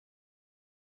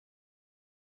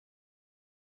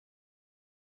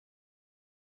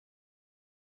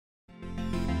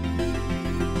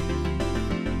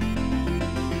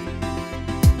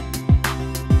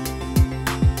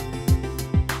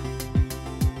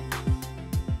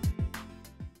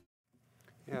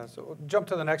Yeah, so we'll jump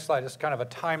to the next slide. It's kind of a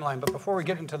timeline, but before we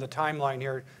get into the timeline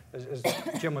here, as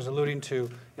Jim was alluding to,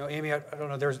 Amy, I don't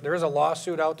know, there is a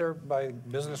lawsuit out there by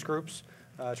business groups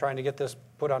trying to get this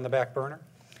put on the back burner?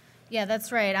 Yeah,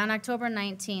 that's right. On October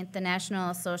 19th, the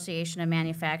National Association of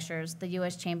Manufacturers, the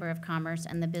U.S. Chamber of Commerce,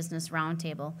 and the Business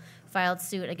Roundtable filed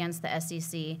suit against the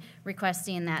SEC,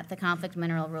 requesting that the conflict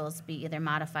mineral rules be either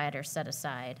modified or set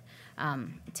aside.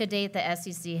 To date, the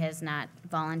SEC has not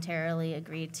voluntarily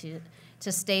agreed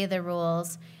to stay the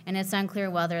rules, and it's unclear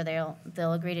whether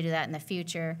they'll agree to do that in the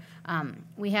future.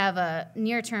 We have a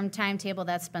near-term timetable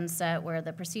that's been set where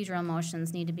the procedural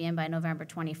motions need to be in by November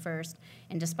 21st,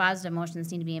 and dispositive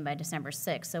motions need to be in by December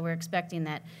 6th. So we're expecting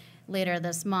that later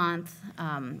this month,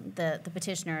 the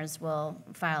petitioners will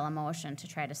file a motion to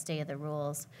try to stay the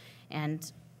rules.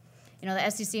 And, the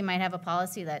SEC might have a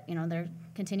policy that, they're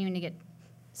continuing to get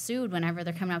sued whenever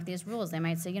they're coming up with these rules. They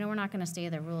might say, we're not going to stay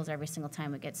the rules every single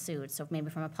time we get sued. So maybe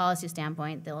from a policy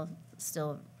standpoint, they'll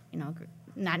still,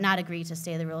 not agree to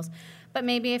stay the rules. But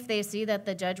maybe if they see that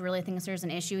the judge really thinks there's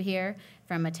an issue here,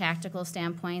 from a tactical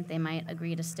standpoint, they might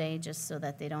agree to stay just so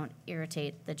that they don't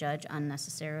irritate the judge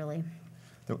unnecessarily.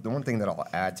 The one thing that I'll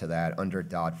add to that, under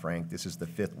Dodd-Frank, this is the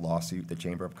 5th lawsuit the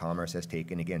Chamber of Commerce has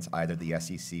taken against either the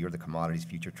SEC or the Commodities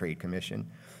Future Trade Commission.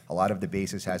 A lot of the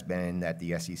basis has been that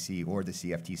the SEC or the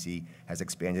CFTC has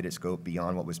expanded its scope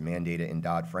beyond what was mandated in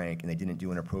Dodd-Frank, and they didn't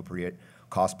do an appropriate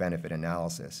cost-benefit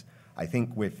analysis. I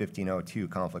think with 1502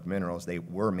 conflict minerals, they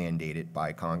were mandated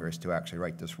by Congress to actually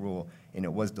write this rule, and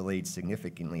it was delayed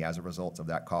significantly as a result of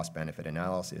that cost-benefit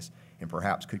analysis, and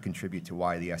perhaps could contribute to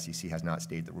why the SEC has not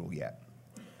stayed the rule yet,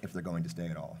 if they're going to stay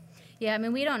at all. Yeah,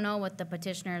 we don't know what the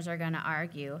petitioners are going to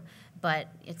argue, but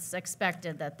it's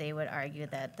expected that they would argue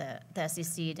that the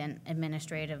SEC didn't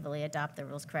administratively adopt the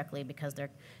rules correctly because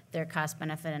their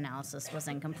cost-benefit analysis was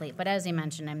incomplete. But as you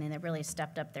mentioned, they really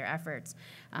stepped up their efforts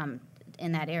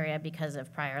in that area because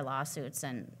of prior lawsuits,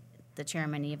 and the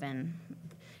chairman even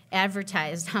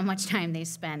advertised how much time they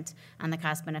spent on the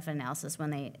cost-benefit analysis when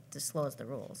they disclosed the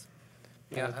rules.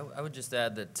 Yeah, I would just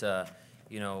add that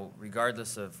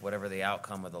regardless of whatever the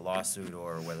outcome of the lawsuit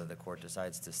or whether the court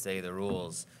decides to stay the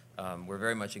rules, we're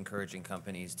very much encouraging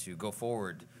companies to go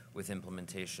forward with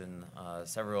implementation.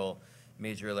 Several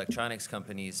major electronics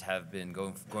companies have been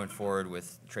going forward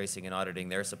with tracing and auditing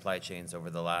their supply chains over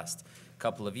the last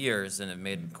couple of years and have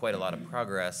made quite a lot of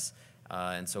progress.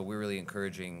 And so we're really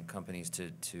encouraging companies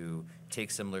to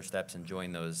take similar steps and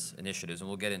join those initiatives. And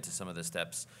we'll get into some of the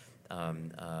steps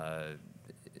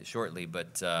shortly,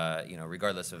 but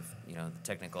regardless of the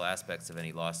technical aspects of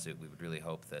any lawsuit, we would really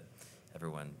hope that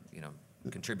everyone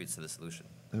contributes to the solution.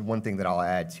 One thing that I'll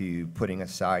add to putting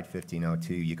aside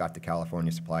 1502, you got the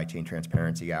California Supply Chain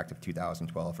Transparency Act of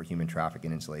 2012 for human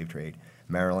trafficking and slave trade.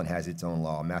 Maryland has its own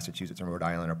law. Massachusetts and Rhode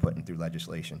Island are putting through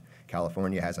legislation.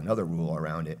 California has another rule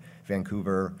around it.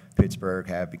 Vancouver, Pittsburgh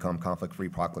have become conflict-free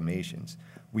proclamations.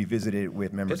 We visited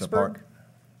with members of Park.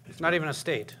 It's not even a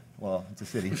state. Well, it's a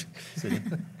city.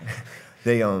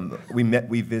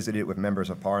 We visited with members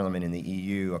of Parliament in the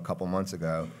EU a couple months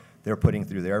ago. They're putting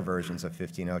through their versions of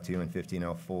 1502 and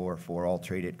 1504 for all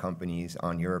traded companies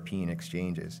on European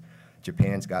exchanges.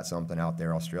 Japan's got something out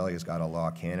there. Australia's got a law.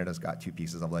 Canada's got 2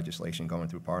 pieces of legislation going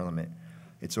through Parliament.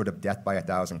 It's sort of death by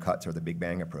 1,000 cuts, or the Big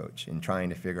Bang approach, in trying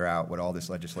to figure out what all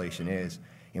this legislation is.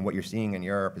 And what you're seeing in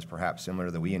Europe is perhaps similar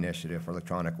to the WE initiative for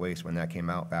electronic waste when that came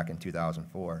out back in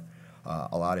 2004.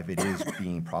 A lot of it is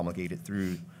being promulgated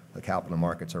through the capital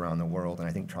markets around the world, and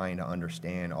I think trying to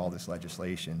understand all this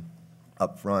legislation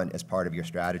up front as part of your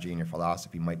strategy and your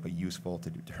philosophy might be useful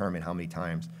to determine how many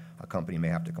times a company may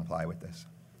have to comply with this.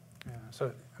 Yeah, so,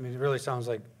 it really sounds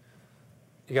like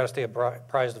you got to stay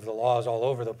apprised of the laws all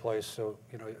over the place, so,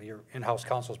 your in-house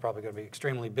counsel is probably going to be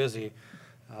extremely busy.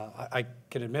 I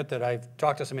can admit that I've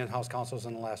talked to some in-house counsels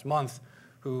in the last month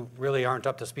who really aren't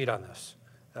up to speed on this.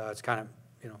 It's kind of,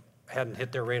 hadn't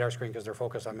hit their radar screen because they're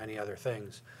focused on many other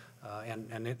things.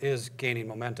 And it is gaining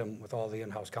momentum with all the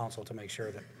in-house counsel to make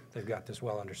sure that they've got this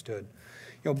well understood.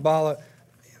 Bala,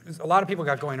 a lot of people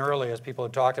got going early, as people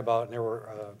had talked about, and there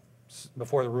were,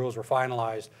 before the rules were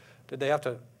finalized. Did they have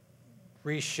to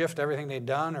reshift everything they'd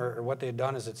done, or what they'd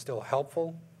done? Is it still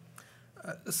helpful?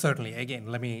 Certainly. Again,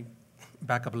 let me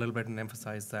back up a little bit and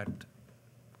emphasize that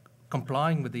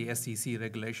complying with the SEC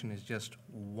regulation is just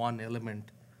one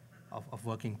element of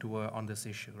working on this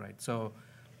issue, right? So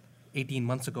 18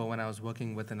 months ago, when I was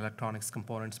working with an electronics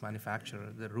components manufacturer,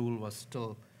 the rule was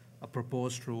still a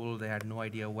proposed rule. They had no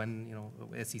idea when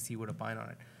SEC would opine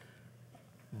on it.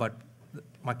 But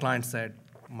my client said,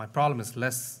 my problem is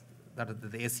less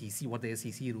that the SEC, what the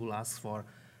SEC rule asks for.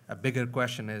 A bigger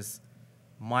question is,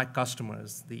 my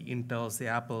customers, the Intels, the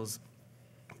Apples,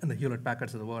 and the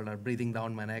Hewlett-Packards of the world are breathing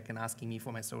down my neck and asking me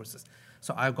for my sources.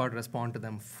 So I've got to respond to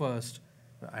them first,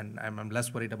 and I'm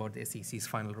less worried about the SEC's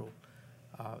final rule.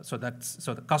 So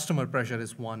the customer pressure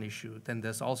is one issue. Then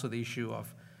there's also the issue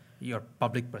of your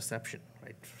public perception,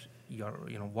 right?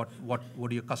 What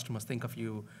do your customers think of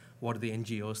you? What do the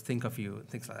NGOs think of you?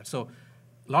 Things like that. So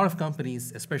a lot of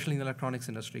companies, especially in the electronics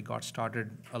industry, got started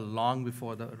long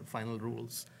before the final rule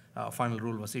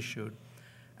was issued.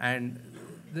 And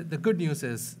the good news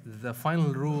is the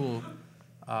final rule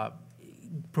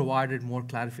provided more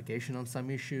clarification on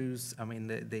some issues. I mean,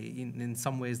 in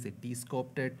some ways they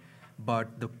de-scoped it,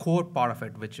 but the core part of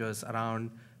it, which was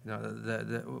around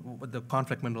the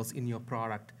conflict minerals in your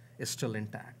product, is still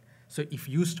intact. So if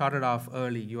you started off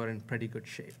early, you are in pretty good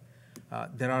shape.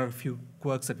 There are a few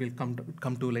quirks that we'll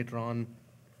come to later on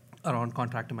around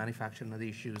contract to manufacture and other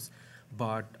issues,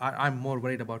 but I'm more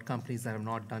worried about companies that have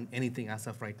not done anything as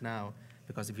of right now,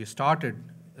 because if you started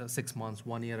 6 months,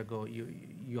 1 year ago,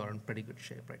 you are in pretty good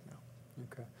shape right now.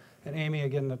 Okay. And Amy,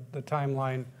 again, the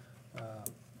timeline,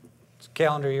 it's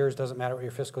calendar years, doesn't matter what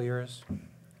your fiscal year is?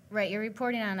 Right, you're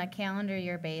reporting on a calendar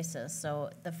year basis, so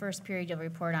the first period you'll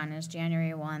report on is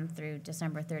January 1 through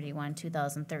December 31,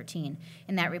 2013,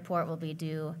 and that report will be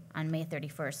due on May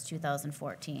 31st,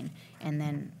 2014, and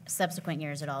then subsequent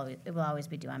years, it will always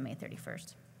be due on May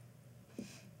 31st.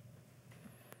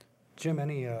 Jim,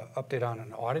 any update on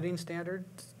an auditing standard?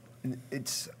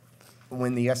 It's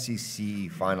when the SEC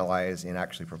finalized and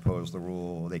actually proposed the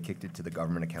rule, they kicked it to the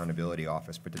Government Accountability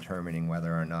Office for determining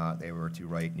whether or not they were to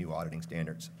write new auditing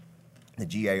standards. The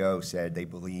GAO said they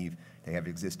believe they have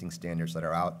existing standards that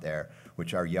are out there,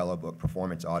 which are Yellow Book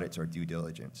performance audits or due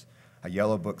diligence. A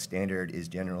Yellow Book standard is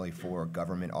generally for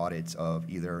government audits of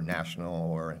either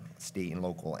national or state and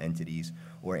local entities,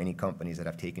 or any companies that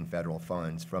have taken federal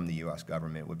funds from the U.S.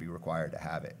 government would be required to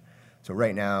have it. So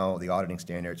right now, the auditing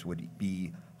standards would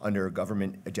be under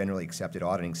a generally accepted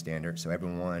auditing standard, so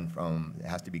everyone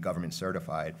has to be government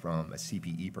certified from a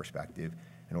CPE perspective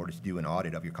in order to do an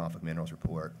audit of your conflict minerals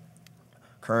report.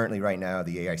 Currently, right now,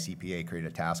 the AICPA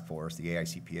created a task force. The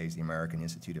AICPA is the American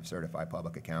Institute of Certified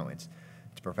Public Accountants,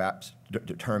 to perhaps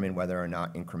determine whether or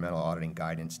not incremental auditing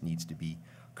guidance needs to be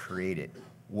created.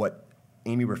 What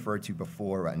Amy referred to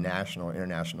before, a national or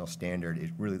international standard, is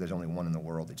really there's only one in the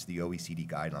world. It's the OECD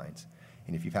guidelines.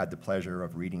 And if you've had the pleasure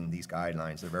of reading these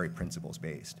guidelines, they're very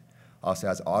principles-based. Us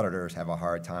as auditors have a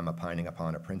hard time opining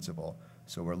upon a principle,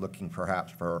 so we're looking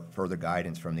perhaps for further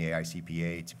guidance from the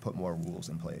AICPA to put more rules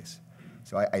in place.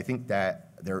 So I think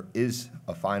that there is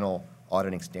a final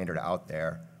auditing standard out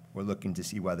there. We're looking to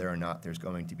see whether or not there's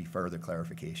going to be further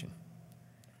clarification.